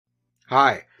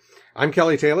Hi, I'm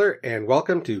Kelly Taylor, and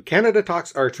welcome to Canada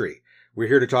Talks Archery. We're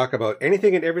here to talk about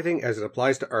anything and everything as it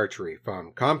applies to archery,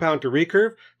 from compound to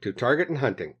recurve to target and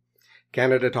hunting.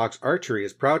 Canada Talks Archery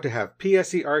is proud to have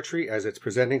PSE Archery as its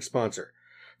presenting sponsor.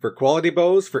 For quality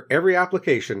bows for every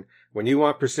application, when you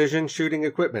want precision shooting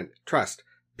equipment, trust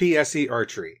PSE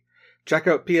Archery. Check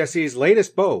out PSE's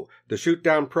latest bow, the Shoot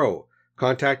Down Pro.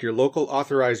 Contact your local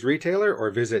authorized retailer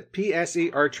or visit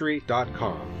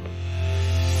psearchery.com.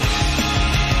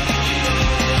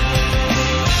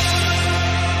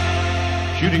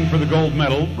 Shooting for the gold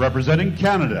medal, representing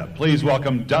Canada, please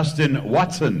welcome Dustin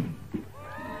Watson.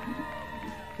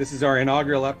 This is our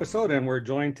inaugural episode, and we're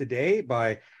joined today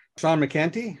by Sean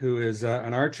McKenty, who is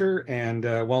an archer and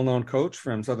a well-known coach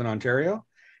from Southern Ontario,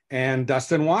 and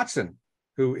Dustin Watson,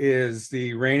 who is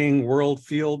the reigning World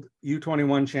Field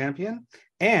U21 champion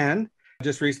and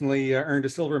just recently earned a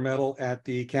silver medal at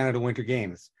the Canada Winter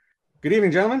Games. Good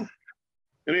evening, gentlemen.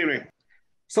 Good evening.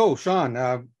 So,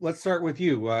 Sean, let's start with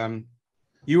you.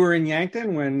 You were in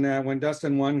Yankton when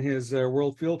Dustin won his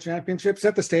World Field Championship.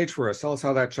 Set the stage for us. Tell us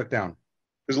how that shook down.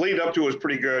 His lead up to it was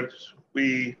pretty good.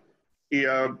 He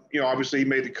obviously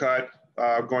made the cut,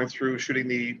 going through shooting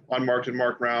the unmarked and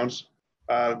marked rounds,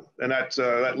 and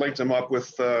that linked him up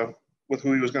with who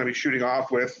he was going to be shooting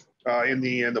off with in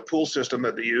the pool system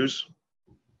that they use.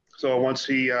 So once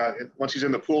he's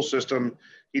in the pool system,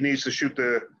 he needs to shoot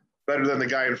better than the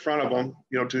guy in front of him,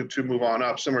 to move on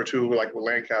up, similar to like what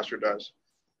Lancaster does.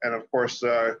 And of course,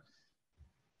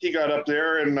 he got up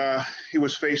there and he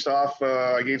was faced off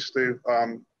against the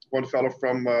one fellow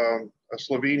from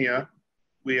Slovenia.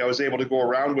 I was able to go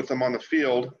around with him on the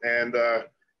field, and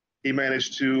he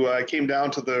managed to came down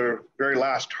to the very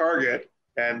last target,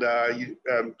 and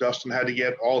Dustin had to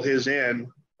get all his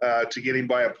in to get him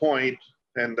by a point,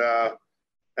 and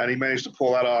he managed to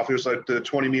pull that off. It was like the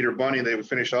 20-meter bunny they would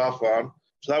finish off on.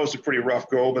 So that was a pretty rough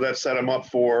go, but that set him up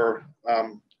for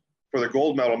the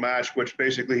gold medal match, which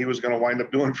basically he was going to wind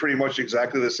up doing pretty much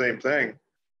exactly the same thing.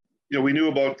 We knew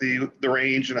about the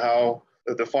range and how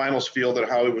the finals field and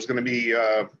how it was going to be,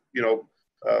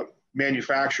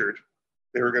 manufactured.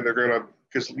 They're going to,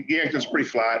 because Yankton's pretty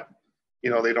flat. They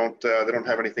don't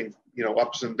have anything,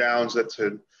 ups and downs. But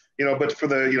for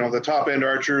the top end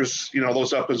archers,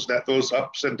 those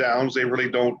ups and downs, they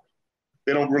don't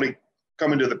really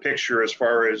come into the picture as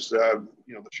far as the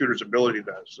shooter's ability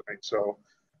does. Right? So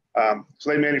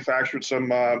they manufactured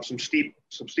some steep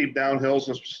downhills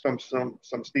and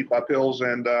some steep uphills,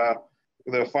 and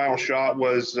the final shot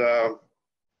was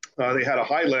they had a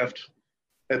high lift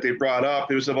that they brought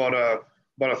up. It was about a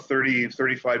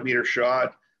 35 meter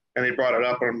shot, and they brought it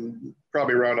up on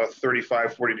probably around a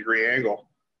 35-40 degree angle.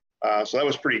 So that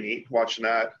was pretty neat watching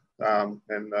that.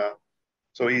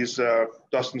 So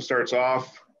Dustin starts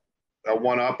off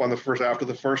one up on after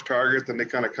the first target, then they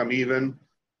kind of come even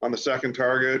on the second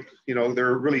target.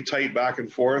 They're really tight back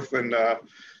and forth, and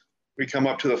we come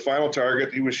up to the final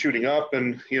target. He was shooting up,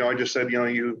 and I just said,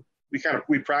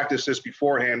 we practiced this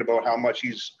beforehand about how much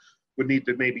would need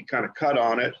to maybe kind of cut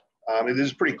on it. It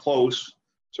is pretty close,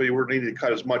 so you wouldn't need to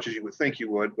cut as much as you would think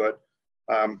you would, but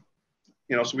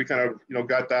so we kind of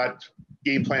got that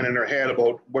game plan in our head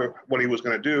about what he was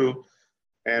going to do,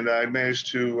 and I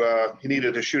managed to. He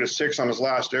needed to shoot a 6 on his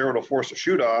last arrow to force a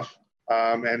shoot off,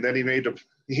 and then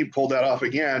he pulled that off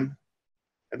again,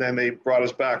 and then they brought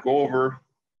us back over,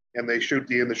 and they shoot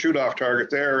the shoot off target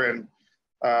there, and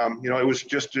it was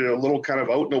just a little kind of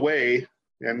out and away,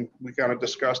 and we kind of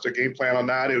discussed a game plan on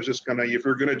that. It was just if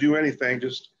you're going to do anything,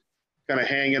 just kind of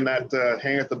hang at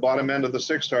the bottom end of the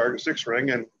six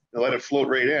ring and let it float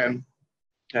right in.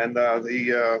 And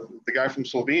the guy from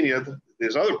Slovenia,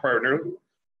 his other partner,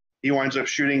 he winds up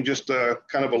shooting just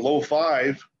kind of a low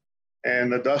 5.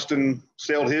 And Dustin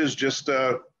sailed his just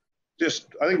I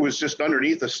think it was just right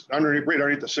underneath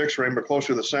the 6 ring, but closer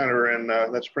to the center, and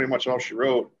that's pretty much all she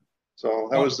wrote. So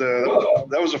that was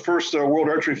the first World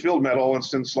Archery Field medal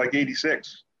since like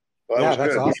 '86. So that was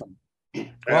that's good. Awesome. Yeah.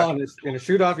 Well, in a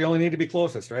shoot off, you only need to be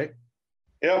closest, right?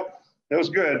 Yep, that was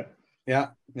good. Yeah.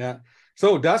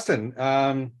 So Dustin,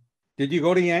 did you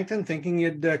go to Yankton thinking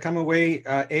you'd come away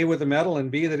A, with a medal,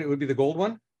 and B, that it would be the gold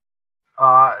one?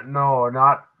 No,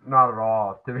 not at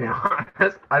all, to be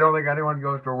honest. I don't think anyone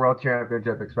goes to a world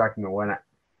championship expecting to win it.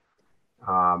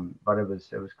 But it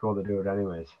was cool to do it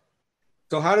anyways.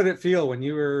 So how did it feel when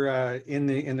you were in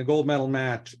the gold medal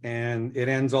match and it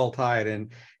ends all tied and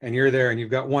you're there and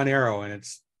you've got one arrow and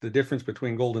it's the difference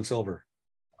between gold and silver?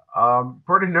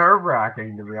 Pretty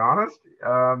nerve-wracking, to be honest.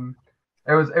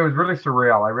 It was really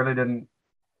surreal.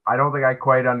 I don't think I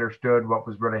quite understood what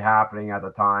was really happening at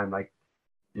the time. Like,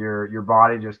 your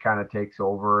body just kind of takes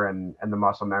over, and the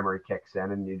muscle memory kicks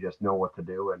in, and you just know what to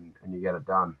do, and you get it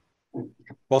done.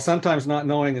 Well, sometimes not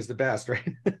knowing is the best,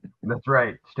 right? That's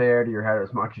right. Stay out of your head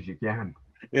as much as you can.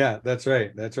 Yeah, that's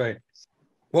right. That's right.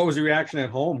 What was the reaction at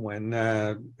home when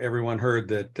everyone heard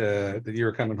that you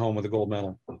were coming home with a gold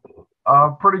medal?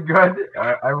 Pretty good.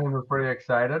 Everyone was pretty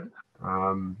excited.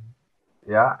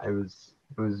 Yeah, it was.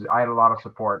 I had a lot of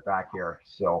support back here,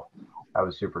 so that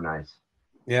was super nice.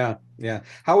 Yeah, yeah.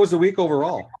 How was the week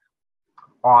overall?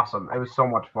 Awesome. It was so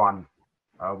much fun.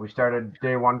 We started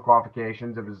day one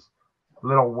qualifications. It was a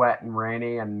little wet and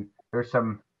rainy, and there's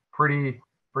some pretty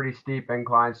steep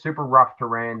inclines, super rough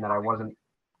terrain that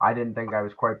I didn't think I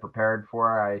was quite prepared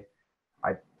for.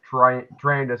 I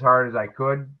trained as hard as I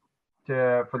could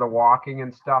for the walking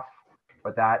and stuff,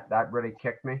 but that really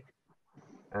kicked me.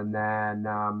 And then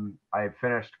I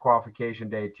finished qualification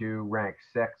day 2, ranked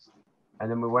 6th. And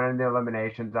then we went into the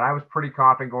eliminations, and I was pretty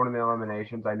confident going into the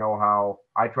eliminations.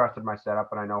 I trusted my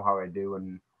setup, and I know how I do.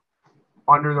 And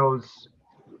under those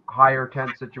higher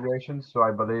tense situations, so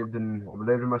I believed in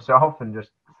myself and just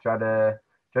tried to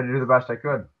do the best I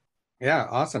could. Yeah,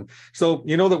 awesome. So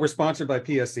you know that we're sponsored by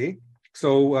PSE.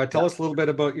 So tell us a little bit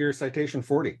about your Citation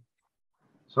 40.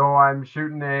 So I'm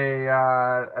shooting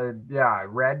a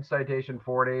red Citation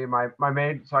 40. My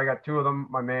main, so I got 2 of them.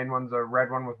 My main one's a red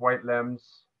one with white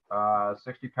limbs,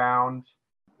 60 pounds.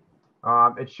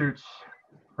 It shoots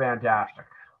fantastic.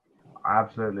 I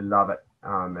absolutely love it.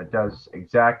 It does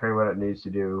exactly what it needs to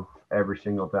do every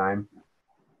single time.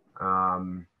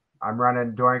 I'm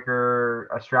running Doinker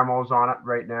Estremos on it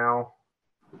right now.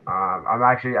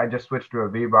 I just switched to a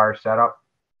V-bar setup,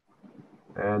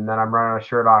 and then I'm running a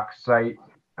Sherlock sight,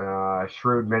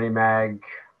 Shrewd Mini Mag,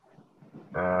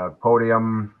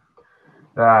 Podium,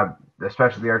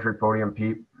 especially the Archery Podium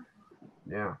Peep.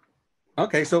 Yeah.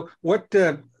 Okay, so what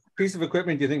piece of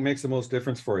equipment do you think makes the most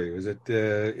difference for you? Is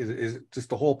it just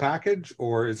the whole package,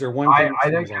 or is there one thing?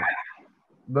 I think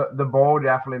the bow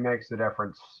definitely makes the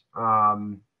difference.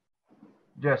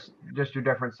 Just your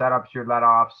different setups, your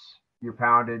let-offs, your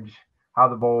poundage, how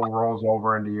the bow rolls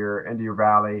over into your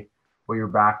valley, what your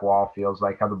back wall feels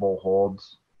like, how the bow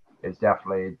holds is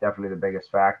definitely the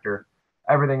biggest factor.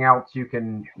 Everything else you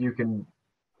can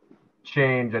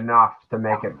change enough to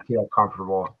make it feel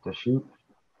comfortable to shoot,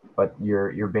 but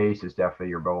your base is definitely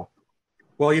your bow.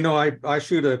 Well, you know, I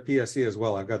shoot a PSE as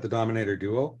well. I've got the Dominator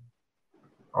Duo.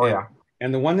 Yeah.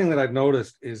 And the one thing that I've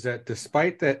noticed is that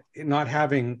despite that not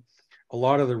having a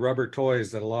lot of the rubber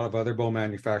toys that a lot of other bow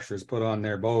manufacturers put on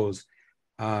their bows,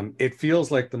 it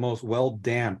feels like the most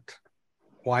well-damped,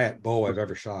 quiet bow I've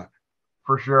ever shot.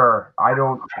 For sure. I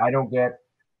don't get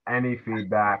any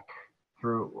feedback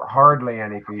hardly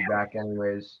any feedback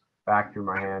anyways, back through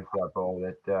my hand for that bow.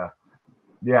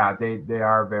 They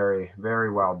are very,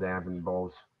 very well dampened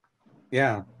bows.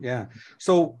 Yeah.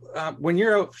 So when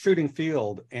you're out shooting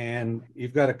field and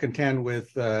you've got to contend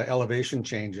with elevation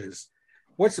changes,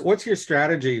 what's your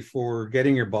strategy for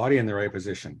getting your body in the right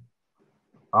position?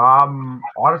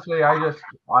 Honestly, I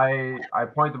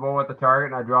point the bow at the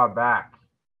target and I draw it back.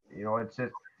 You know, it's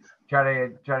just try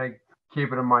to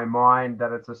keep it in my mind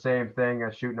that it's the same thing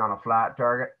as shooting on a flat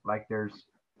target. Like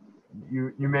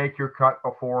you make your cut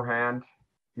beforehand,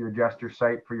 you adjust your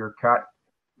sight for your cut,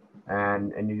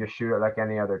 and you just shoot it like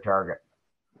any other target.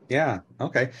 Yeah.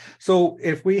 Okay. So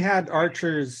if we had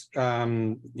archers,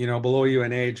 below you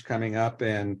in age coming up,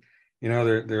 and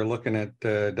they're looking at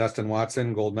Dustin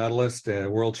Watson, gold medalist,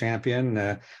 world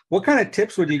champion, what kind of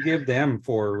tips would you give them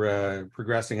for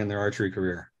progressing in their archery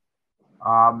career?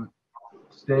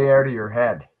 Stay out of your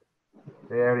head.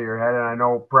 Stay out of your head. And I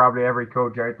know probably every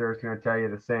coach out there is going to tell you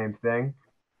the same thing,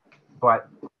 but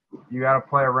you got to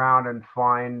play around and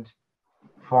find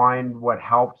what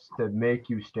helps to make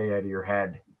you stay out of your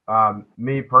head.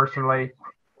 Me personally,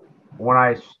 when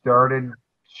I started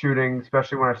shooting,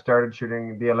 especially when I started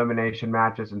shooting the elimination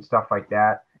matches and stuff like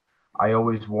that, I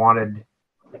always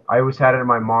had it in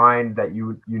my mind that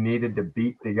you needed to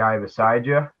beat the guy beside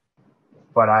you.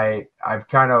 But I've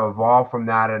kind of evolved from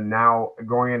that, and now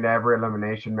going into every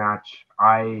elimination match,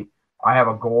 I have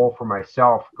a goal for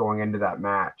myself going into that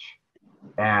match.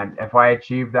 And if I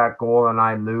achieve that goal and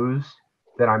I lose,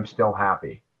 then I'm still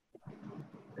happy.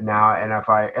 Now, and if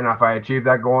I achieve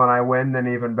that goal and I win, then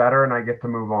even better, and I get to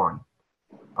move on.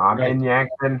 Right. In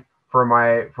Yankton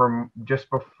from just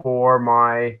before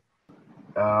my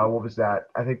what was that?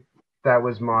 I think that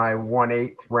was my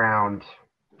 1/8 round.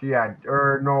 Yeah,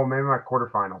 or no, maybe my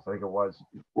quarterfinals. I think it was.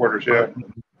 Quarters, yeah.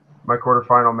 My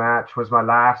quarterfinal match was my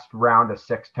last round of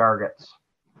 6 targets,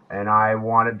 and I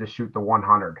wanted to shoot the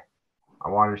 100. I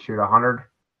wanted to shoot 100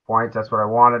 points. That's what I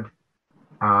wanted.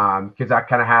 because that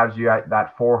kind of has you at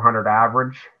that 400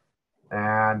 average.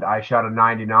 And I shot a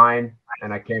 99,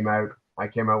 and I came out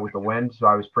with the win, so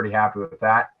I was pretty happy with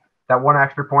that. That one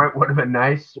extra point would have been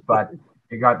nice, but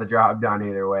it got the job done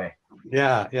either way.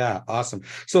 Yeah, awesome.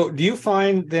 So do you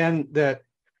find then that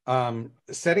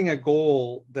setting a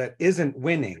goal that isn't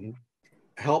winning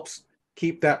helps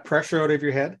keep that pressure out of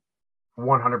your head?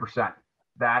 100%.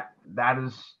 That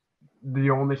is the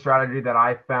only strategy that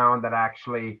I found that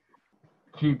actually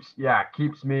keeps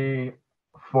me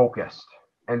focused.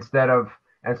 Instead of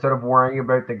worrying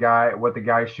about what the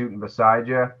guy's shooting beside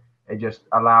you, it just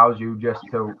allows you just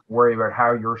to worry about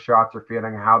how your shots are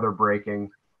feeling, how they're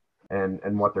breaking,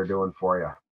 and what they're doing for you.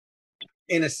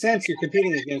 In a sense, you're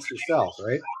competing against yourself,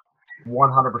 right?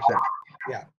 100%.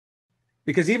 Yeah.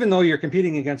 Because even though you're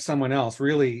competing against someone else,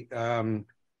 really,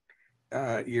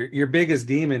 your biggest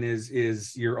demon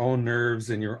is your own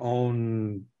nerves and your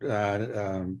own, That's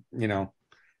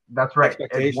right.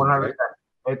 It's 100%. Right?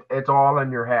 It's all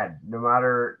in your head. No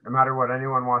matter what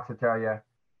anyone wants to tell you,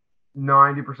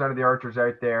 90% of the archers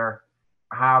out there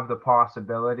have the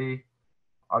possibility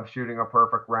of shooting a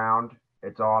perfect round.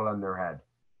 It's all in their head.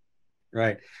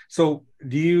 Right. So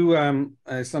do you,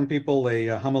 some people, they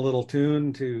hum a little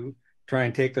tune to try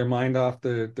and take their mind off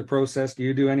the process. Do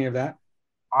you do any of that?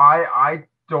 I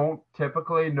don't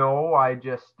typically, no. I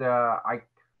just, I'm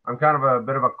kind of a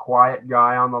bit of a quiet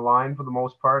guy on the line for the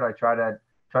most part. I try to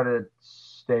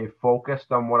stay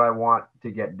focused on what I want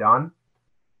to get done.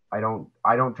 I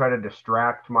don't try to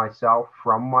distract myself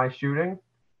from my shooting.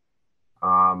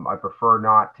 I prefer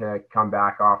not to come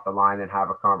back off the line and have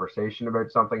a conversation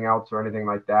about something else or anything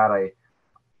like that.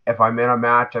 If I'm in a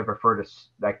match, I prefer to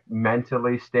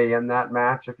mentally stay in that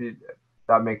match, if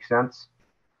that makes sense.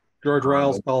 George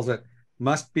Riles calls it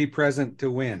 "must be present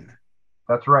to win."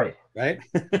 That's right. Right.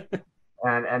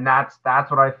 and that's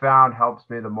what I found helps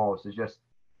me the most is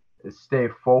stay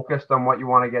focused on what you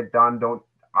want to get done.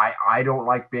 I don't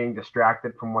like being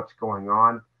distracted from what's going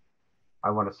on. I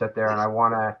want to sit there and at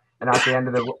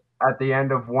the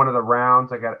end of one of the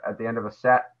rounds, at the end of a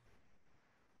set,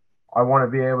 I want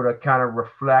to be able to kind of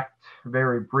reflect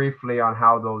very briefly on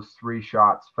how those 3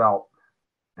 shots felt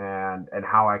and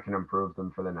how I can improve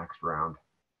them for the next round.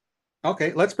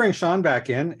 Okay, let's bring Sean back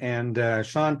in. And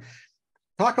Sean,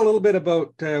 talk a little bit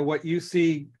about what you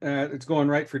see that's going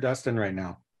right for Dustin right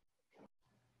now.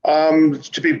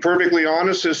 To be perfectly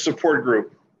honest, is support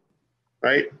group,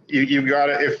 right? You've got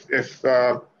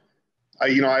to,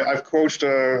 I've coached,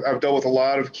 I've dealt with a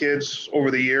lot of kids over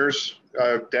the years,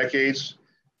 decades,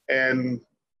 and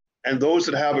those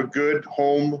that have a good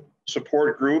home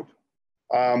support group,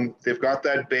 they've got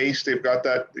that base, they've got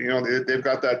that, they've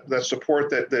got that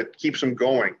support that keeps them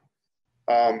going.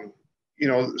 Some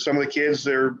of the kids,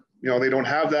 they don't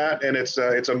have that, and it's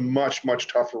a much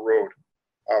tougher road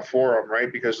for them,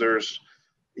 right? Because there's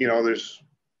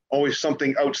always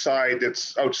something outside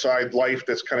life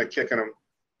that's kind of kicking them.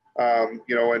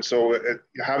 And so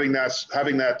having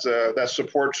that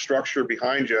support structure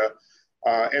behind you,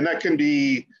 and that can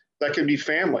be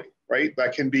family, right?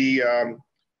 That can be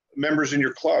members in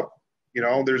your club.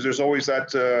 There's always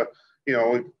that,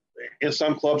 in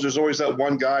some clubs, there's always that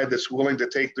one guy that's willing to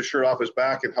take the shirt off his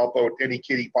back and help out any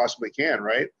kid he possibly can,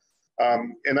 right?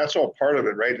 And that's all part of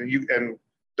it, right? And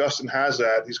Dustin has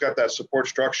that. He's got that support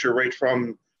structure right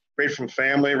from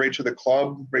family, right to the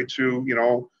club, right to,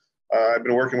 I've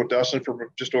been working with Dustin for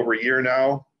just over a year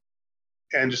now.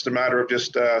 And just a matter of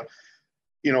just,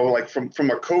 like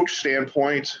from a coach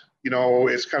standpoint,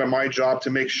 it's kind of my job to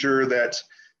make sure that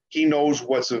he knows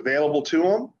what's available to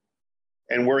him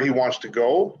and where he wants to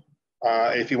go.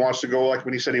 If he wants to go, like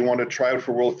when he said he wanted to try out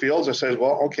for World Fields, I said,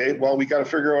 well, okay, well, we got to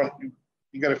figure out,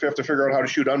 have to figure out how to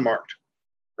shoot unmarked.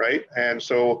 Right. And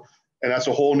that's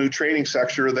a whole new training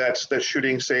sector that's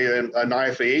shooting, say, an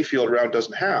IFAA field round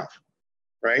doesn't have.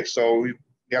 Right. So you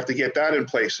have to get that in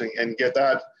place and get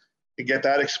that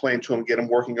explained to him, get him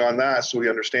working on that so he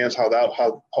understands how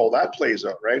that plays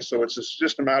out. Right. So it's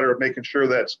just a matter of making sure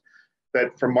that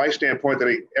from my standpoint,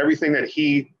 that everything that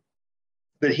he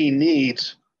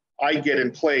needs, I get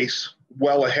in place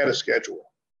well ahead of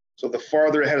schedule. So the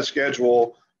farther ahead of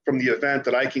schedule from the event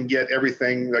that I can get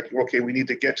everything, like, okay, we need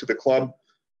to get to the club,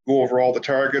 go over all the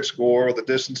targets, go over the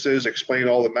distances, explain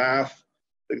all the math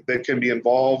that can be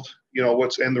involved,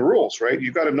 and the rules, right?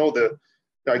 You've got to know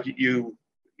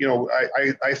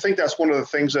I think that's one of the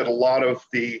things that a lot of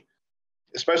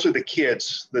especially the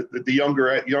kids, the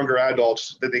younger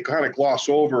adults, that they kind of gloss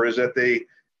over is that they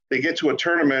get to a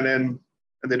tournament and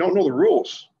they don't know the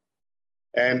rules.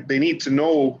 And they need to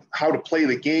know how to play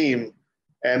the game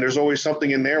And there's always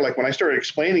something in there. Like when I started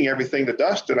explaining everything to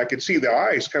Dustin, I could see the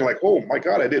eyes kind of like, oh my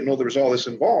God, I didn't know there was all this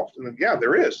involved. And then, yeah,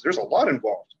 there is. There's a lot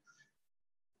involved.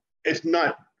 It's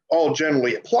not all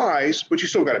generally applies, but you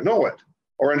still got to know it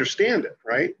or understand it,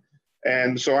 right?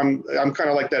 And so I'm kind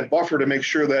of like that buffer to make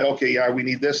sure that, okay, yeah, we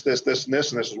need this, and this, and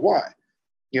this is why.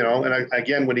 And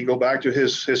again, when you go back to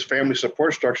his family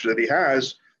support structure that he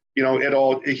has,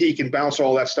 he can bounce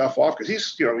all that stuff off because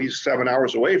he's 7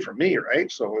 hours away from me,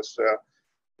 right? So it's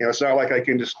it's not like I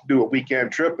can just do a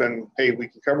weekend trip and, hey, we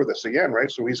can cover this again, right?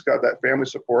 So he's got that family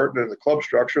support and the club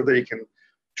structure that he can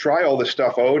try all this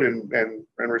stuff out and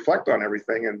reflect on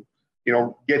everything and,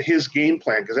 get his game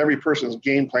plan, because every person's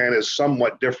game plan is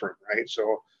somewhat different, right?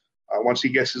 So once he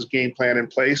gets his game plan in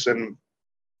place, and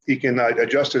he can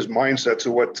adjust his mindset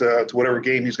to whatever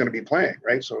game he's going to be playing,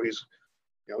 right? So he's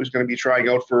going to be trying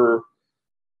out for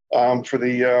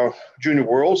the Junior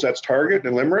Worlds. That's Target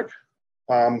in Limerick.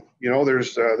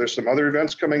 There's some other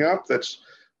events coming up. That's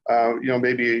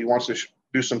maybe he wants to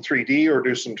do some 3D or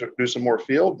do some more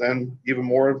field. Then even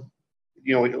more,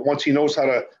 once he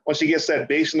gets that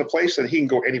base into place, then he can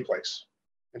go any place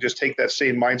and just take that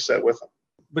same mindset with him.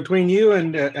 Between you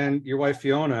and your wife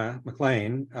Fiona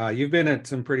McLean, you've been at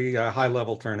some pretty high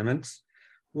level tournaments.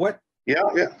 Yeah.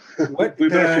 What We've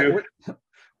been a few.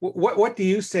 What do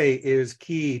you say is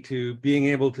key to being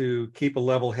able to keep a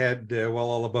level head while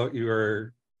all about you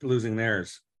are losing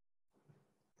theirs?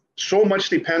 So much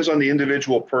depends on the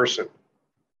individual person,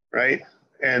 right?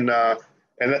 And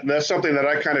that's something that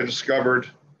I kind of discovered.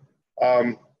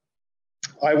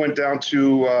 I went down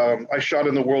to, I shot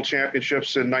in the World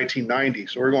Championships in 1990,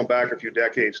 so we're going back a few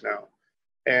decades now.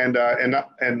 And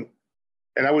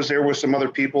I was there with some other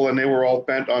people, and they were all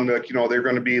bent on they're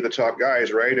going to be the top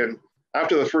guys, right? And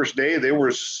after the first day, there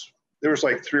was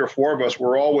like 3 or 4 of us.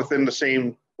 We're all within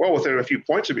within a few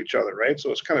points of each other, right?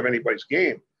 So it's kind of anybody's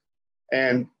game.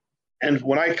 And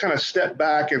when I kind of stepped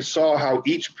back and saw how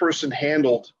each person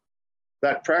handled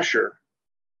that pressure,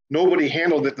 nobody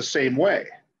handled it the same way.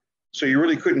 So you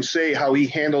really couldn't say how he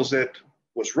handles it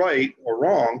was right or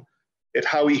wrong.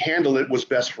 How he handled it was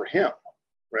best for him,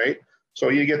 right? So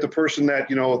you get the person that,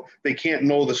 they can't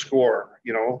know the score,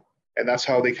 and that's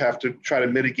how they have to try to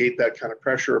mitigate that kind of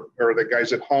pressure, or the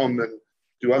guys at home and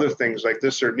do other things like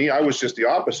this. Or me, I was just the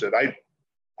opposite.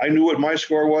 I knew what my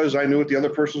score was. I knew what the other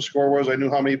person's score was. I knew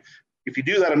how many. If you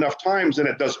do that enough times, then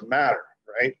it doesn't matter,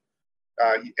 right?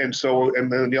 And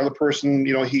then the other person,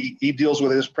 he deals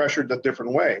with his pressure a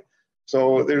different way.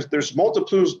 So there's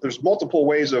multiple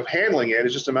ways of handling it.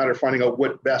 It's just a matter of finding out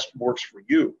what best works for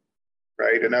you,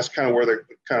 right? And that's kind of where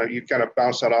you kind of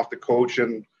bounce that off the coach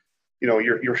and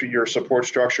your support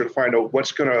structure to find out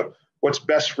what's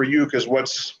best for you, because what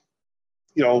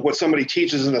somebody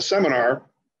teaches in a seminar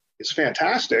is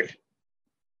fantastic,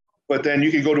 but then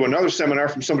you can go to another seminar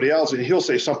from somebody else and he'll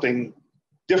say something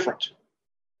different.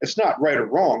 It's not right or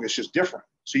wrong, it's just different.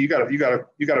 So you got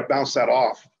to bounce that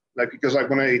off. Because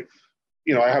when I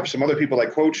have some other people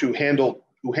like coach who handle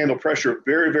pressure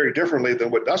very, very differently than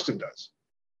what Dustin does,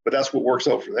 but that's what works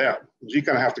out for them. You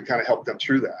kind of have to help them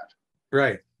through that.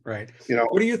 Right.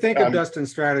 What do you think of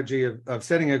Dustin's strategy of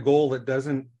setting a goal that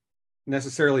doesn't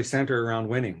necessarily center around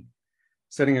winning?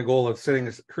 Setting a goal of setting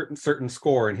a certain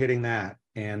score and hitting that,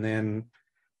 and then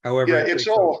however. Yeah,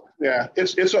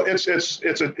 it's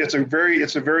a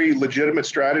very legitimate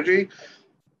strategy.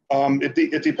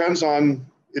 It depends on.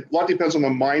 A lot depends on the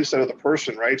mindset of the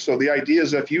person, right? So the idea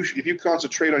is that if you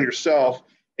concentrate on yourself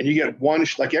and you get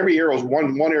like every arrow is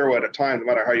one arrow at a time, no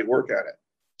matter how you work at it.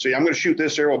 So I'm going to shoot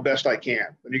this arrow best I can.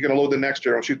 Then you're going to load the next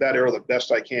arrow and shoot that arrow the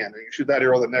best I can. And you shoot that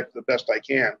arrow the best I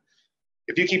can.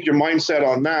 If you keep your mindset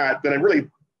on that, then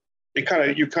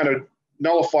you kind of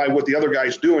nullify what the other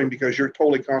guy's doing, because you're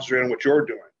totally concentrating on what you're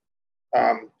doing.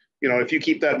 If you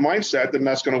keep that mindset, then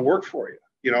that's going to work for you.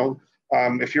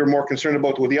 If you're more concerned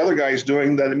about what the other guy is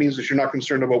doing, then it means that you're not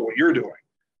concerned about what you're doing,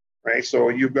 right? So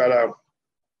you've got to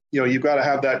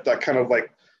have that kind of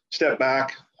like step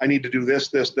back. I need to do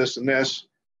this, and this,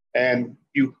 and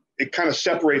it kind of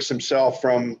separates himself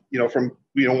from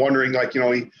wondering, like,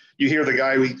 you hear the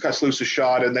guy, he cuts loose a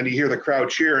shot, and then you hear the crowd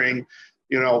cheering,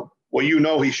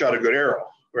 he shot a good arrow,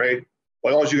 right?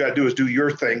 Well, all you got to do is do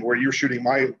your thing where you're shooting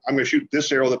I'm going to shoot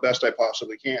this arrow the best I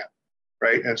possibly can,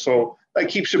 right? And so that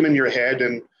keeps him in your head.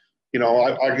 And,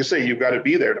 like I say, you've got to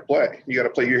be there to play. You got to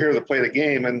play. You're here to play the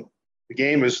game. And the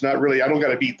game is not really, I don't got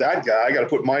to beat that guy. I got to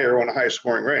put my arrow in the highest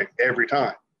scoring rank every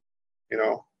time,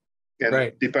 and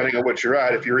right. Depending on what you're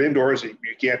at, if you're indoors, you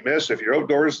can't miss. If you're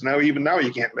outdoors, now you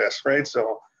can't miss, right?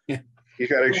 So you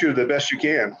got to shoot the best you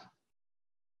can.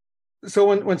 So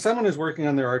when someone is working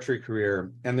on their archery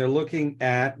career and they're looking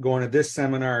at going to this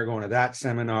seminar, going to that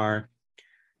seminar,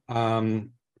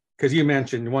 because you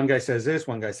mentioned one guy says this,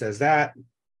 one guy says that,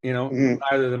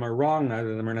 neither of them are wrong,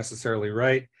 neither of them are necessarily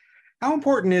right. How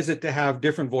important is it to have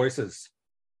different voices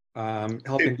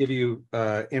helping give you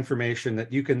information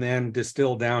that you can then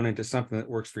distill down into something that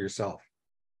works for yourself?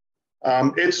 I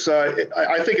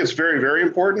think it's very, very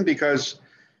important because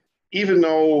even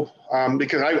though,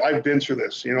 because I've been through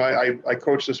this, I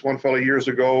coached this one fellow years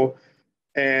ago,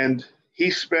 and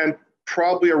he spent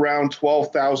probably around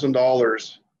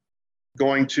 $12,000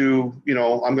 going to,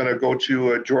 I'm going to go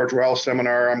to a George Rowell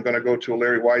seminar. I'm going to go to a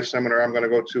Larry Wise seminar. I'm going to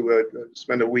go to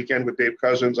spend a weekend with Dave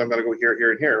Cousins. I'm going to go here,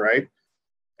 here, and here, right?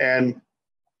 And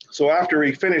so after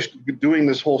he finished doing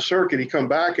this whole circuit, he come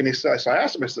back and so I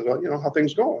asked him, I said, well, how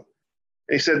things going?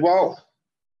 And he said, well,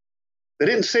 they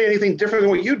didn't say anything different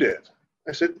than what you did.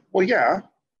 I said, well, yeah,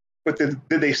 but did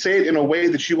they say it in a way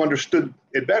that you understood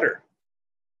it better?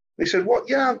 They said, well,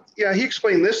 yeah, he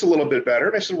explained this a little bit better.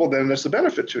 And I said, well, then that's the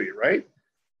benefit to you, right?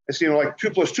 I said, like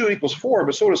 2 + 2 = 4,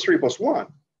 but so does 3 + 1.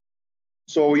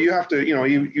 So you have to,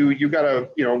 you got to,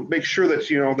 make sure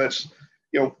that, that's,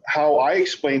 how I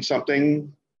explain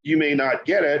something, you may not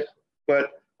get it,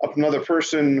 but another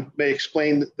person may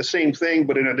explain the same thing,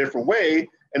 but in a different way.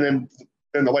 And then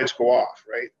the lights go off,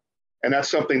 right? And that's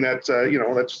something that,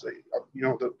 that's,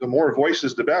 the more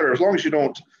voices, the better. As long as you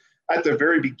don't, at the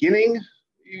very beginning,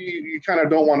 you kind of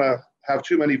don't want to have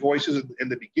too many voices in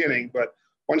the beginning, but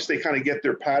once they kind of get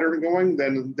their pattern going,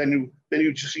 then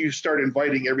you start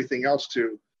inviting everything else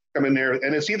to come in there.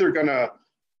 And it's either going to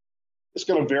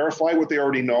verify what they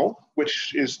already know,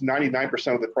 which is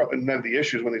 99% of the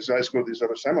issues when these guys go to these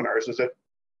other seminars, is that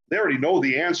they already know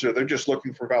the answer. They're just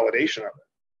looking for validation of it.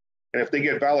 And if they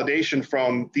get validation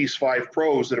from these 5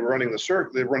 pros that are running the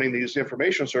circuit, they're running these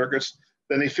information circuits,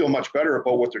 then they feel much better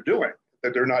about what they're doing,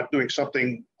 that they're not doing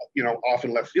something, off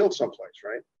in left field someplace,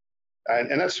 right?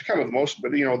 And that's kind of the most,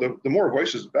 but, the more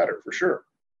voices, the better, for sure,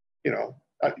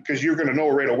 because you're going to know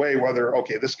right away whether,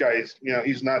 okay, this guy's,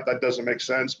 he's not, that doesn't make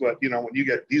sense. But, when you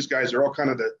get these guys, they're all kind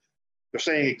of they're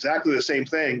saying exactly the same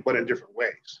thing, but in different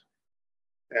ways.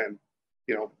 And,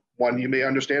 one, you may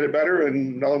understand it better,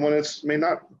 and another one may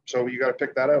not. So you got to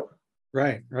pick that out.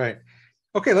 Right.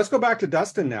 Okay, let's go back to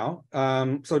Dustin now.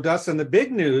 So Dustin, the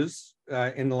big news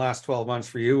in the last 12 months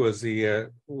for you was the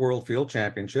World Field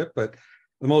Championship, but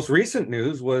the most recent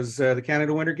news was the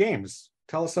Canada Winter Games.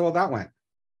 Tell us how that went.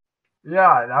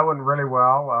 Yeah, that went really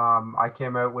well. I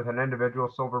came out with an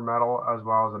individual silver medal as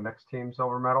well as a mixed team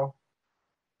silver medal.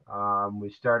 We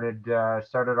started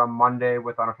on Monday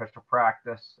with unofficial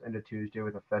practice, into Tuesday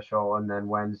with official, and then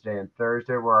Wednesday and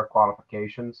Thursday were our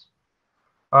qualifications.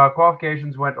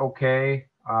 Qualifications went okay.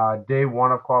 Day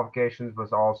 1 of qualifications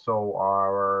was also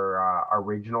our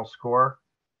regional score.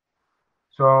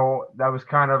 So that was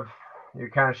you're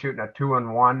kind of shooting a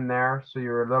 2-1 there. So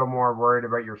you're a little more worried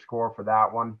about your score for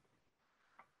that one.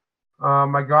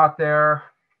 I got there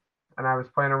and I was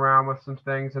playing around with some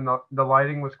things, and the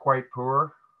lighting was quite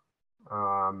poor.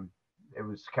 It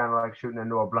was kind of like shooting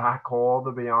into a black hole,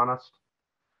 to be honest.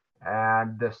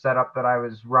 And the setup that I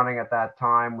was running at that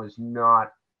time was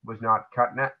not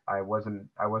cutting it. I wasn't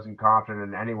confident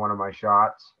in any one of my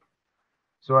shots.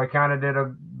 So I kind of did a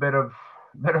bit of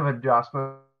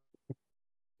adjustment,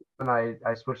 and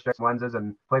I switched lenses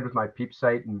and played with my peep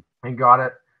sight and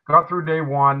got through day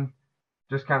 1,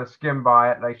 just kind of skimmed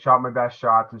by it. I shot my best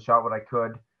shots and shot what I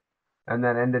could. And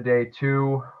then into day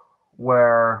 2,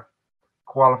 where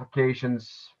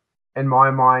qualifications, in my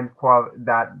mind,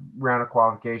 that round of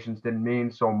qualifications didn't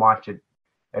mean so much. It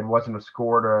wasn't a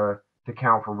score to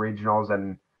count for regionals,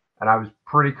 and I was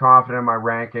pretty confident in my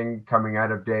ranking coming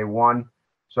out of day 1.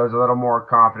 So I was a little more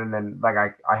confident, and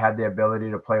I had the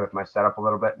ability to play with my setup a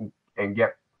little bit and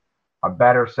get a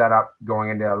better setup going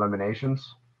into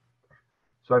eliminations.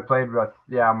 So I played with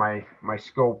my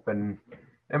scope and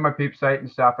my peep sight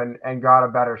and stuff, and got a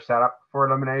better setup for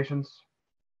eliminations.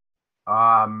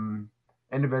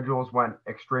 Individuals went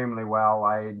extremely well.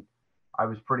 I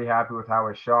was pretty happy with how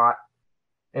I shot.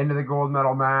 Into the gold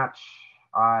medal match,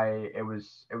 it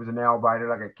was a nail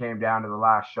biter. It came down to the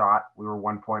last shot. We were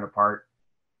 1 point apart,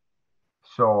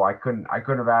 so I couldn't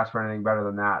have asked for anything better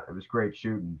than that. It was great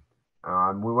shooting.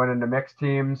 We went into mixed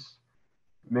teams.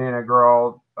 Me and a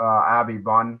girl, Abby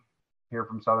Bunn, here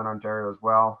from Southern Ontario as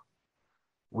well.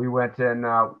 We went in.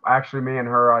 Actually, me and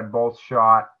her had both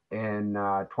shot in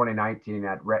 2019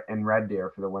 in Red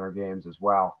Deer for the Winter Games as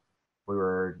well. We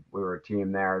were a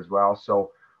team there as well,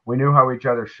 so we knew how each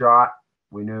other shot.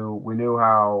 We knew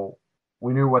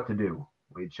what to do.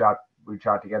 We'd shot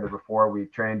together before. We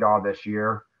trained all this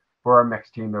year, a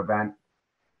mixed team event.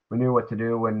 We knew what to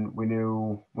do, and we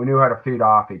knew how to feed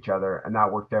off each other, and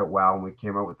that worked out well. And we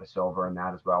came out with the silver in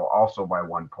that as well, also by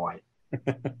 1 point.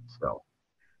 So,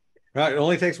 right, it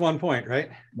only takes 1 point, right?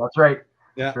 That's right.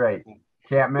 Yeah, that's right.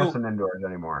 Can't miss an indoors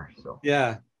anymore. So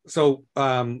yeah. So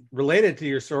related to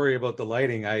your story about the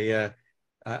lighting, I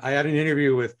had an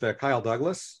interview with Kyle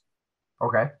Douglas.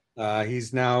 Okay.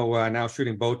 He's now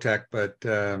shooting Bowtech, but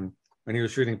when he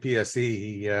was shooting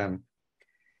PSE,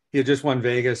 he had just won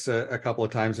Vegas a couple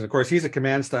of times, and of course he's a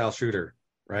command style shooter,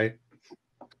 right?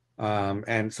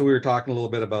 And so we were talking a little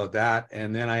bit about that,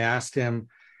 and then I asked him,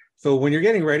 so when you're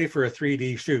getting ready for a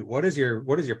 3D shoot, what is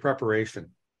your preparation?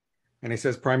 And he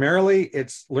says, primarily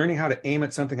it's learning how to aim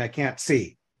at something I can't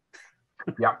see.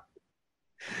 Yeah.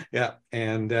 Yeah.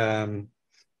 And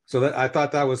so that, I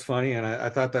thought that was funny. And I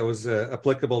thought that was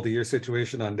applicable to your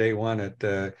situation on day one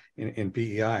at in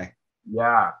PEI.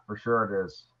 Yeah, for sure it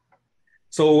is.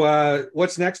 So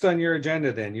what's next on your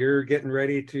agenda then? You're getting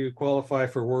ready to qualify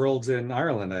for Worlds in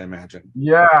Ireland, I imagine.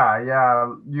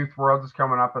 Yeah. Youth Worlds is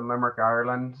coming up in Limerick,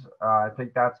 Ireland. I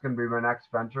think that's going to be my next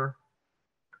venture.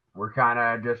 We're kind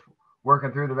of just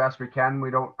working through the best we can. We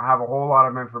don't have a whole lot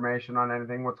of information on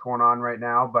anything, what's going on right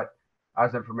now, but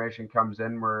as information comes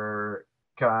in, we're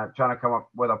kind of trying to come up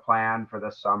with a plan for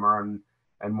this summer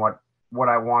and what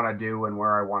I want to do and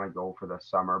where I want to go for this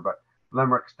summer. But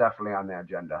Limerick's definitely on the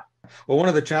agenda. Well, one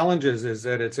of the challenges is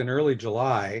that it's in early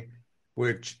July,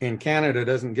 which in Canada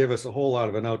doesn't give us a whole lot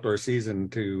of an outdoor season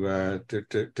to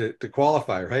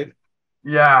qualify, right?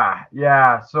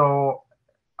 Yeah. So,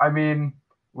 I mean,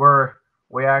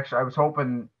 I was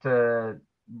hoping to,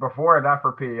 before I left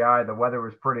for PEI, the weather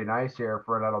was pretty nice here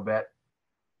for a little bit.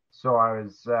 So I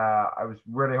was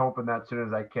really hoping that as soon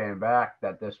as I came back,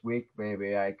 that this week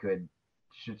maybe I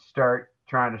should start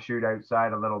trying to shoot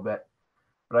outside a little bit.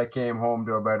 But I came home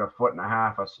to about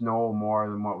 1.5 feet of snow more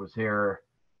than what was here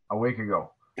a week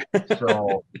ago.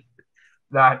 So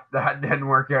that didn't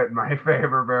work out in my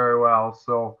favor very well.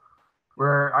 So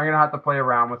I'm gonna have to play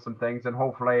around with some things and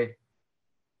hopefully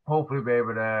be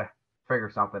able to figure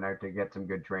something out to get some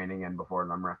good training in before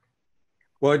Limerick.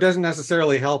 Well, it doesn't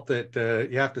necessarily help that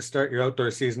you have to start your outdoor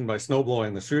season by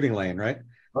snowblowing the shooting lane, right?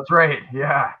 That's right.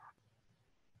 Yeah.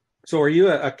 So are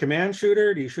you a command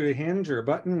shooter? Do you shoot a hinge or a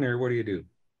button, or what do you do?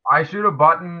 I shoot a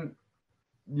button.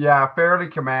 Yeah, fairly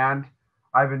command.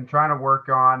 I've been trying to work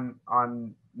on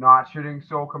not shooting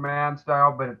so command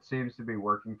style, but it seems to be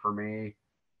working for me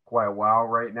quite well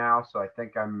right now. So I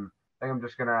think I'm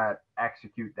just gonna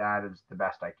execute that as the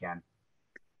best I can.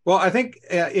 Well, I think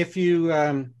if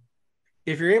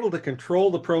you're able to control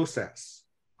the process,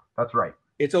 that's right.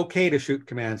 It's okay to shoot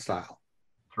command style.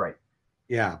 That's right.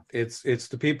 Yeah, it's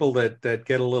the people that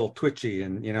get a little twitchy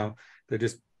and they're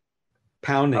just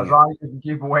pounding. As long as you can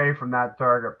keep away from that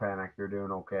target panic, you're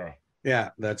doing okay. Yeah,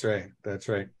 that's right.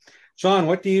 Sean,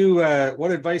 what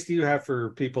advice do you have for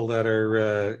people that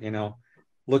are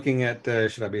looking at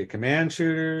should I be a command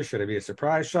shooter? Should I be a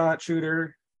surprise shot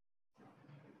shooter?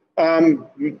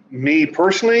 Me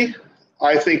personally,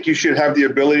 I think you should have the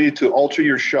ability to alter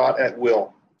your shot at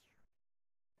will.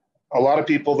 A lot of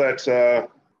people that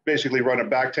basically run a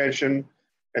back tension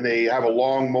and they have a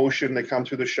long motion, they come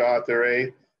through the shot,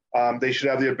 they should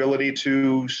have the ability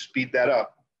to speed that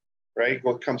up, right?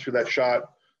 Come through that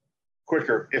shot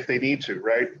quicker if they need to,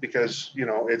 right? Because, you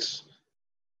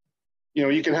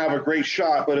can have a great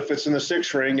shot, but if it's in the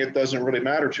 6 ring, it doesn't really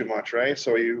matter too much, right?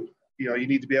 So you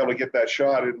need to be able to get that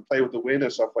shot and play with the wind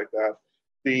and stuff like that.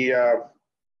 The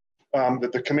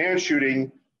command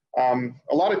shooting, a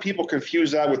lot of people confuse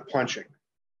that with punching,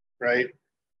 right?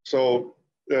 So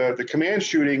the command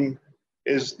shooting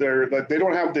is they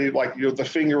don't have the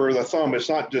finger or the thumb. It's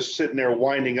not just sitting there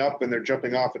winding up and they're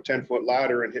jumping off a 10-foot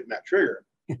ladder and hitting that trigger,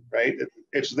 right?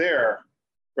 It's there,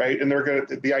 right? And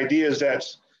the idea is that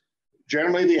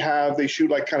generally they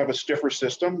shoot like kind of a stiffer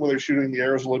system where they're shooting the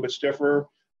arrows a little bit stiffer.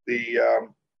 The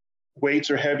weights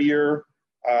are heavier,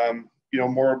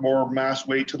 more mass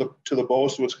weight to the bow,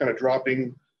 so it's kind of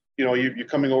dropping. You're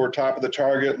coming over top of the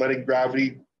target, letting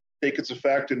gravity take its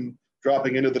effect and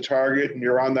dropping into the target, and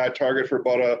you're on that target for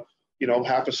about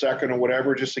half a second or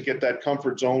whatever, just to get that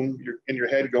comfort zone in your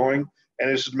head going. And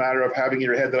it's just a matter of having in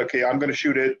your head that, okay, I'm going to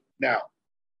shoot it now,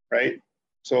 right?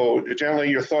 So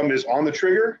generally your thumb is on the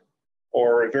trigger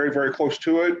or very, very close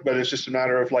to it, but it's just a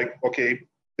matter of okay,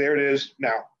 there it is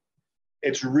now.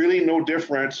 It's really no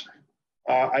different.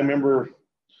 I remember,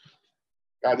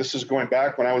 this is going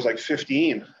back when I was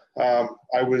 15.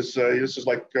 This is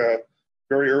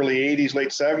very early 80s, late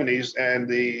 70s,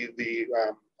 and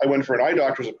I went for an eye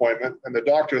doctor's appointment, and the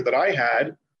doctor that I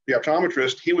had, the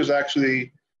optometrist, he was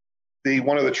actually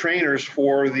one of the trainers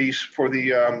for the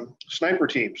sniper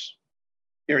teams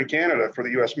here in Canada for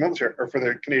the U.S. military, or for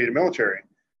the Canadian military,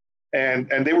 and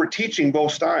they were teaching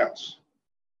both styles.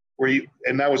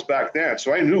 And that was back then,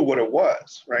 so I knew what it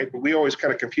was, right? But we always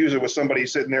kind of confuse it with somebody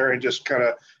sitting there and just kind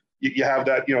of, you have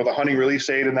that, the hunting release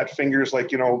aid, and that finger's like,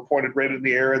 pointed right in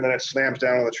the air, and then it slams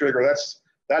down on the trigger.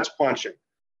 That's punching.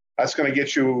 That'll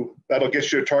get you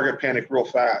a target panic real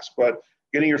fast. But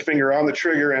getting your finger on the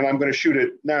trigger and I'm going to shoot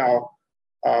it now,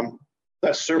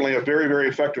 that's certainly a very, very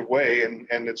effective way, and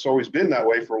it's always been that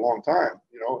way for a long time.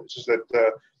 It's just that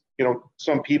there's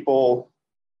some people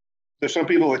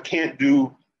that can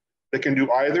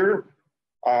do either.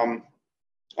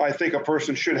 I think a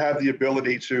person should have the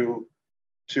ability to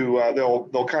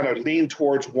they'll kind of lean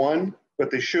towards one,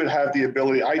 but they should have the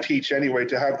ability, I teach anyway,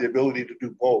 to have the ability to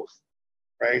do both,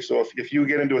 right? So if you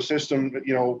get into a system,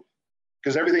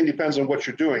 because everything depends on what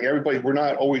you're doing. We're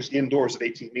not always indoors at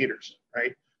 18 meters,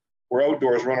 right? We're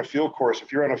outdoors, we're on a field course.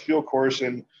 If you're on a field course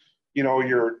and,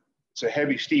 it's a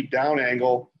heavy, steep down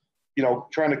angle,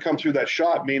 trying to come through that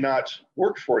shot may not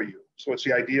work for you. So it's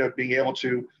the idea of being able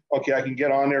to, okay, I can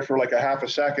get on there for like a half a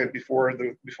second before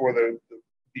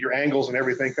your angles and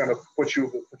everything kind of put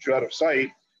you out of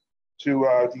sight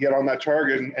to get on that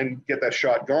target and get that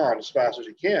shot gone as fast as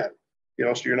you can,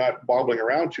 so you're not bobbling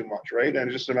around too much, right? And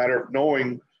it's just a matter of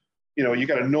knowing, you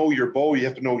got to know your bow. You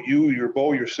have to know your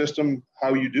bow, your system,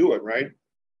 how you do it, right?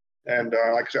 And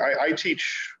like I said, I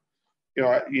teach,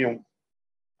 I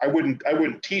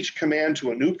wouldn't teach command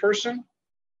to a new person,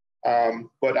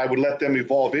 but I would let them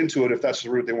evolve into it if that's the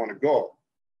route they want to go,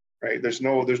 right? There's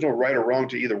no right or wrong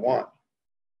to either one.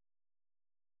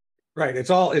 Right.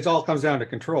 It all comes down to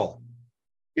control.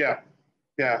 Yeah.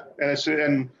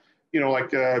 And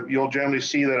you'll generally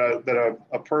see that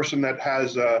a person that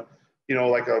has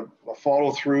like a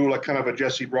follow through, like kind of a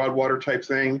Jesse Broadwater type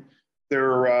thing,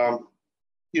 they'll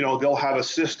have a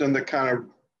system that kind of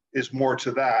is more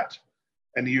to that.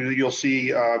 And you'll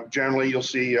see generally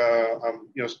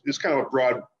it's kind of a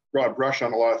broad brush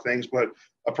on a lot of things, but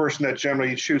a person that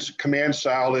generally shoots command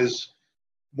style is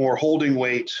more holding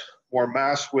weight, more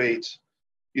mass weight.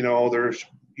 They're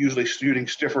usually shooting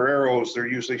stiffer arrows. They're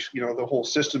usually, the whole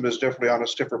system is definitely on a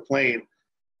stiffer plane.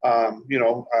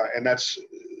 And that's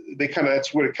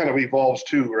what it kind of evolves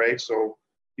to, right? So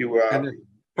you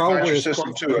probably your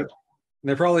system to it. And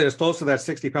they're probably as close to that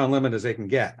 60-pound limit as they can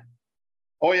get.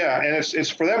 Oh yeah, and it's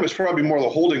for them. It's probably more the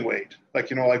holding weight. Like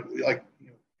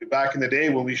back in the day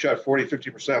when we shot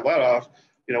 40-50% let off,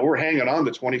 we're hanging on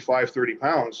to 25-30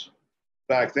 pounds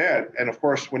back then. And of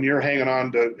course, when you're hanging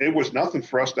on to, it was nothing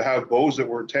for us to have bows that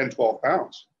were 10-12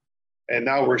 pounds. And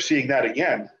now we're seeing that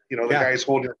again. Guys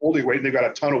holding weight, and they've got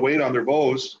a ton of weight on their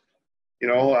bows.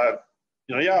 Schlosser's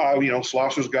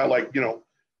got like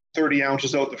 30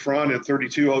 ounces out the front and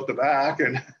 32 out the back,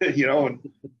 and you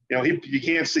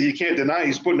can't deny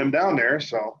he's putting them down there.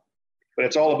 So, but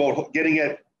it's all about getting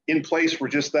it in place for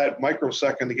just that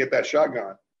microsecond to get that shot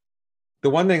gone. The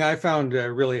one thing I found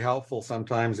really helpful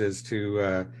sometimes is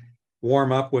to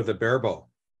warm up with a bare bow.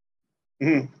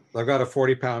 Mm-hmm. I've got a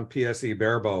 40-pound PSE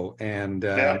bare bow, and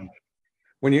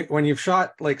when you've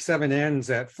shot like 7 ends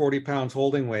at 40 pounds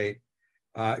holding weight,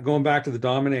 going back to the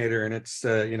Dominator, and it's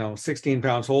 16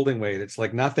 pounds holding weight, it's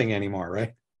like nothing anymore,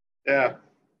 right? Yeah.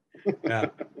 Yeah.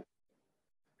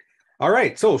 All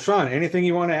right. So, Sean, anything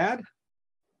you want to add?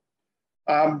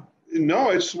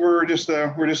 No, we're just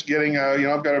getting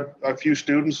I've got a few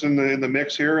students in the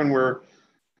mix here, and we're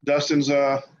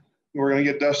going to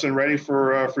get Dustin ready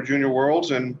for Junior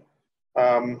Worlds, and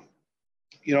when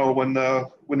the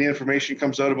information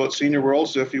comes out about Senior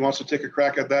Worlds, if he wants to take a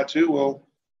crack at that too,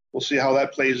 we'll see how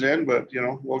that plays in. But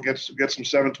we'll get some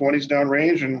 720s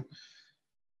downrange and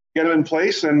get them in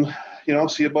place, and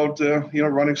see about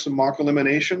running some mock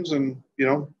eliminations, and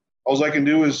all I can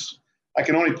do is I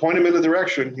can only point him in the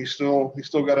direction. He's still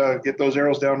got to get those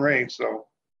arrows downrange. So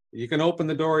you can open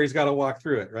the door, he's got to walk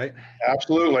through it, right?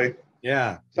 Absolutely.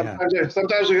 Yeah.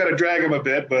 Sometimes we got to drag him a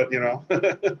bit, but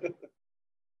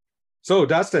So,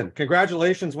 Dustin,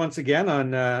 congratulations once again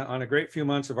on a great few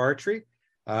months of archery.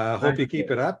 Hope you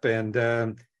keep it up, and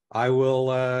I'm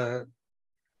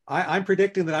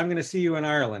predicting that I'm going to see you in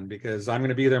Ireland, because I'm going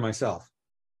to be there myself.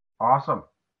 Awesome.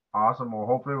 Well,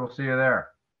 hopefully we'll see you there.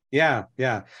 Yeah.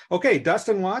 Okay,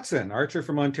 Dustin Watson, archer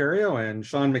from Ontario, and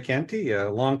Sean McKenty, a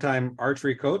longtime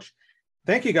archery coach.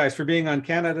 Thank you guys for being on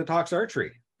Canada Talks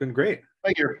Archery. Been great.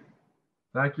 Thank you.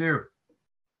 Thank you.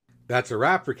 That's a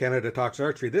wrap for Canada Talks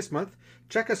Archery this month.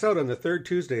 Check us out on the third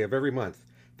Tuesday of every month.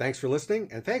 Thanks for listening,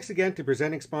 and thanks again to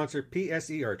presenting sponsor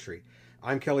PSE Archery.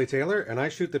 I'm Kelly Taylor, and I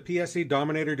shoot the PSE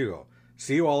Dominator Duo.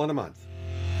 See you all in a month.